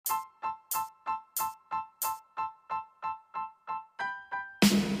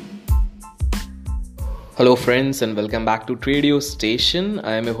Hello, friends, and welcome back to Tradio Station.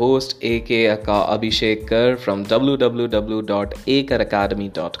 I am your host, AK Abhishek Kar from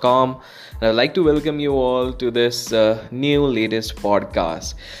www.akaracademy.com. And I'd like to welcome you all to this new latest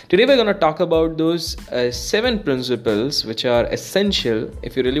podcast. Today, we're going to talk about those seven principles which are essential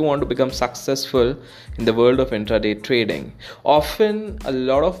if you really want to become successful in the world of intraday trading. Often, a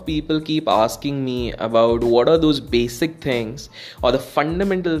lot of people keep asking me about what are those basic things or the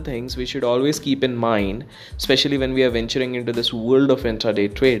fundamental things we should always keep in mind, especially when we are venturing into this world of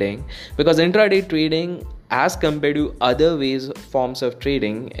intraday trading, because intraday trading, as compared to other forms of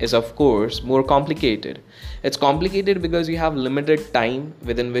trading, is of course more complicated. It's complicated because you have limited time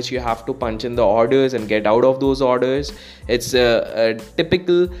within which you have to punch in the orders and get out of those orders. It's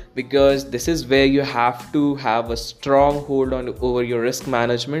typical because this is where you have to have a strong hold on over your risk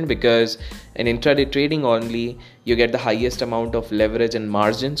management, because in intraday trading only you get the highest amount of leverage and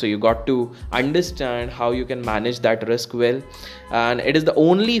margin, so you got to understand how you can manage that risk well. And it is the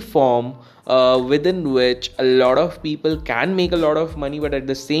only form within which a lot of people can make a lot of money, but at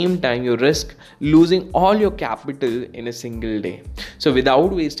the same time you risk losing all your capital in a single day. So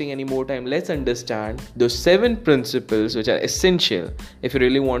without wasting any more time, let's understand those seven principles which are essential if you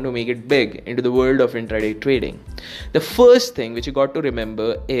really want to make it big into the world of intraday trading. The first thing which you got to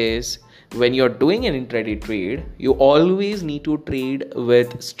remember is, when you're doing an intraday trade, you always need to trade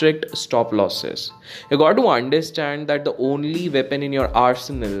with strict stop losses. You got to understand that the only weapon in your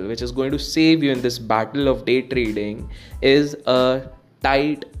arsenal which is going to save you in this battle of day trading is a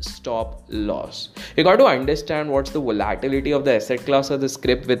tight stop loss. You got to understand what's the volatility of the asset class or the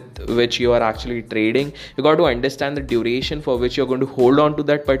script with which you are actually trading. You got to understand the duration for which you're going to hold on to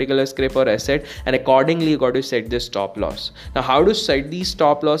that particular script or asset, and accordingly you got to set this stop loss. Now, how to set these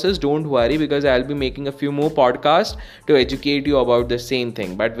stop losses, don't worry, because I'll be making a few more podcasts to educate you about the same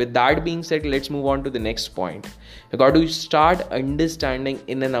thing. But with that being said, let's move on to the next point. You got to start understanding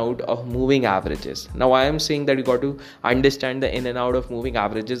in and out of moving averages. Now, why I'm saying that you got to understand the in and out of moving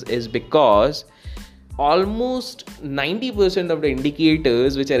averages is because almost 90% of the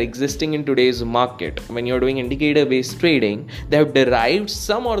indicators which are existing in today's market, when you're doing indicator based trading, they have derived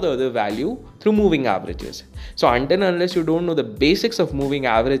some or the other value through moving averages. So until and unless you don't know the basics of moving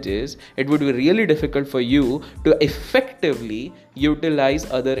averages, it would be really difficult for you to effectively utilize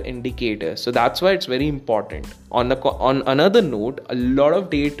other indicators. So that's why it's very important. On another note, a lot of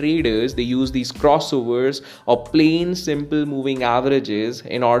day traders, they use these crossovers or plain simple moving averages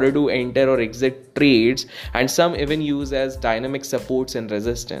in order to enter or exit trades, and some even use as dynamic supports and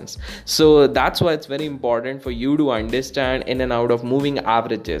resistance. So that's why it's very important for you to understand in and out of moving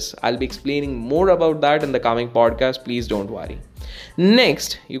averages. I'll be explaining more about that in the coming podcast. Please don't worry.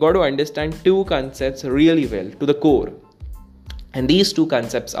 Next, you got to understand two concepts really well to the core. And these two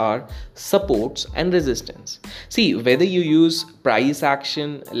concepts are supports and resistance. See, whether you use price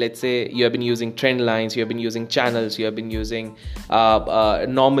action, let's say you have been using trend lines, you have been using channels, you have been using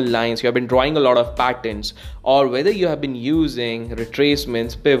normal lines, you have been drawing a lot of patterns, or whether you have been using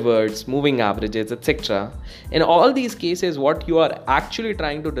retracements, pivots, moving averages, etc. In all these cases, what you are actually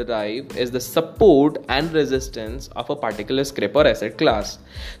trying to derive is the support and resistance of a particular script or asset class.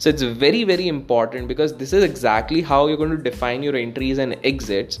 So it's very, very important, because this is exactly how you're going to define your entries and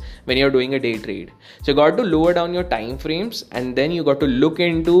exits when you're doing a day trade. So you got to lower down your time frames, and then you got to look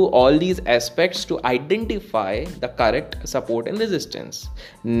into all these aspects to identify the correct support and resistance.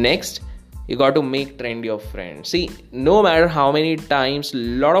 Next, you got to make trend your friend. See, no matter how many times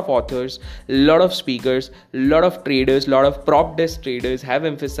lot of authors, lot of speakers, lot of traders, lot of prop desk traders have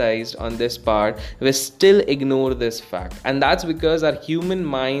emphasized on this part, we still ignore this fact. And that's because our human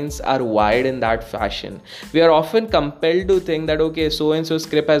minds are wired in that fashion. We are often compelled to think that, okay, so and so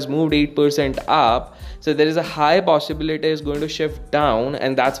script has moved 8% up, so there is a high possibility it's going to shift down,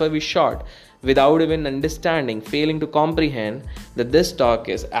 and that's why we short, without even understanding, failing to comprehend that this stock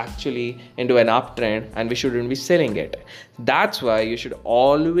is actually into an uptrend and we shouldn't be selling it. That's why you should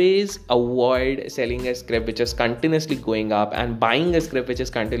always avoid selling a script which is continuously going up and buying a script which is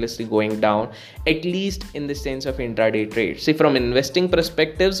continuously going down, at least in the sense of intraday trade. See, from investing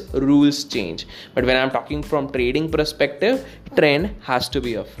perspectives, rules change. But when I'm talking from trading perspective, trend has to be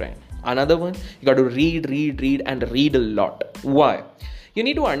your friend. Another one, you got to read and read a lot. Why? You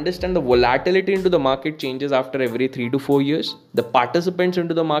need to understand the volatility into the market changes after every 3 to 4 years. The participants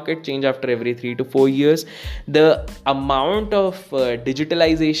into the market change after every 3 to 4 years. The amount of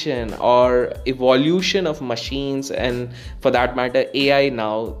digitalization or evolution of machines, and for that matter AI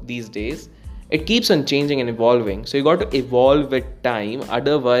now these days, It keeps on changing and evolving, so you got to evolve with time,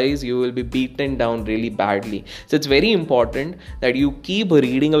 otherwise you will be beaten down really badly. So it's very important that you keep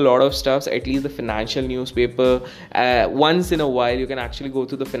reading a lot of stuff, at least the financial newspaper. Once in a while you can actually go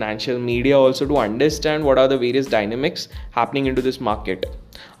through the financial media also to understand what are the various dynamics happening into this market.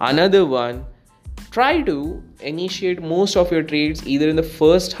 Another one, try to initiate most of your trades either in the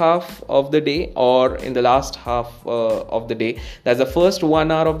first half of the day or in the last half of the day. That's the first 1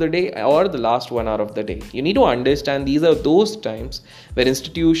 hour of the day or the last 1 hour of the day. You need to understand these are those times where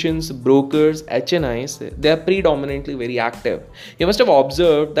institutions, brokers, HNIs, they are predominantly very active. You must have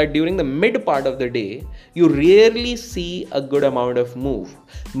observed that during the mid part of the day, you rarely see a good amount of move.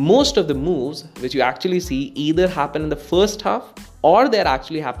 Most of the moves which you actually see either happen in the first half or they're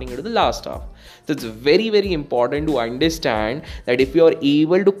actually happening into the last half. So it's very, very important to understand that if you are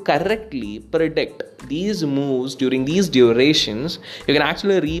able to correctly predict these moves during these durations, you can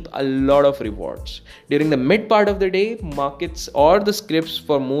actually reap a lot of rewards. During the mid part of the day, markets or the scripts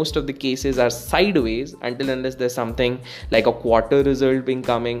for most of the cases are sideways until unless there's something like a quarter result being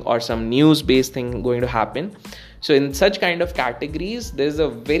coming or some news based thing going to happen. So in such kind of categories, there's a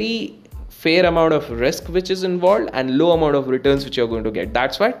very fair amount of risk which is involved and low amount of returns which you're going to get.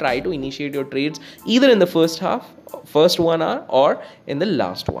 That's why try to initiate your trades either in the first 1 hour or in the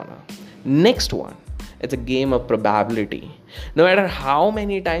last 1 hour. Next one, it's a game of probability. No matter how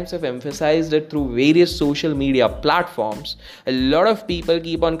many times I've emphasized it through various social media platforms, a lot of people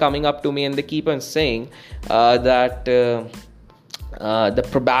keep on coming up to me and they keep on saying that the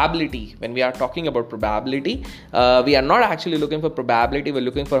probability, when we are talking about probability, we are not actually looking for probability, we're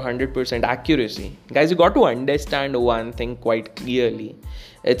looking for 100% accuracy. Guys, you got to understand one thing quite clearly.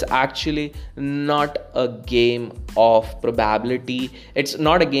 It's actually not a game of probability. It's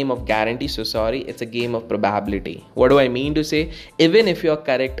not a game of guarantee. It's a game of probability. What do I mean to say? Even if you're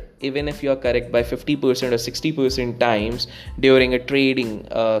correct by 50% or 60% times during a trading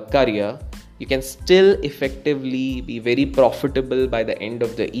career, you can still effectively be very profitable by the end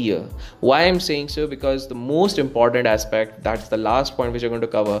of the year. Why I'm saying so? Because the most important aspect, that's the last point which I'm going to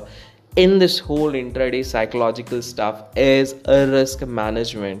cover in this whole intraday psychological stuff, is a risk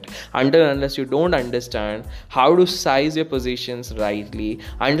management. Until unless you don't understand how to size your positions rightly,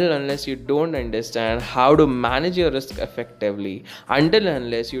 until unless you don't understand how to manage your risk effectively, until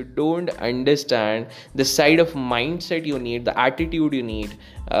unless you don't understand the side of mindset you need, the attitude you need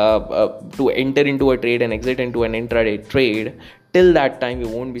to enter into a trade and exit into an intraday trade, till that time you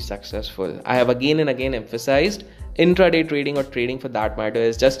won't be successful. I have again and again emphasized intraday trading, or trading for that matter,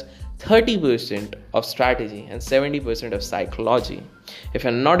 is just 30% of strategy and 70% of psychology. If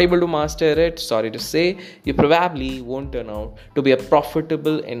you're not able to master it, sorry to say, you probably won't turn out to be a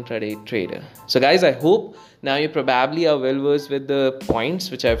profitable intraday trader. So guys, I hope now you probably are well versed with the points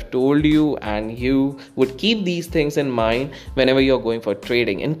which I've told you, and you would keep these things in mind whenever you're going for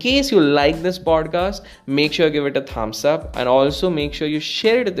trading. In case you like this podcast, make sure you give it a thumbs up, and also make sure you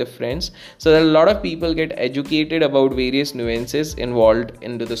share it with your friends so that a lot of people get educated about various nuances involved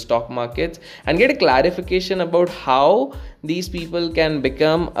into the stock markets and get a clarification about how these people can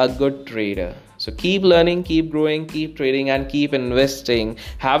become a good trader. So keep learning, keep growing, keep trading, and keep investing.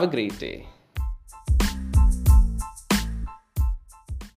 Have a great day.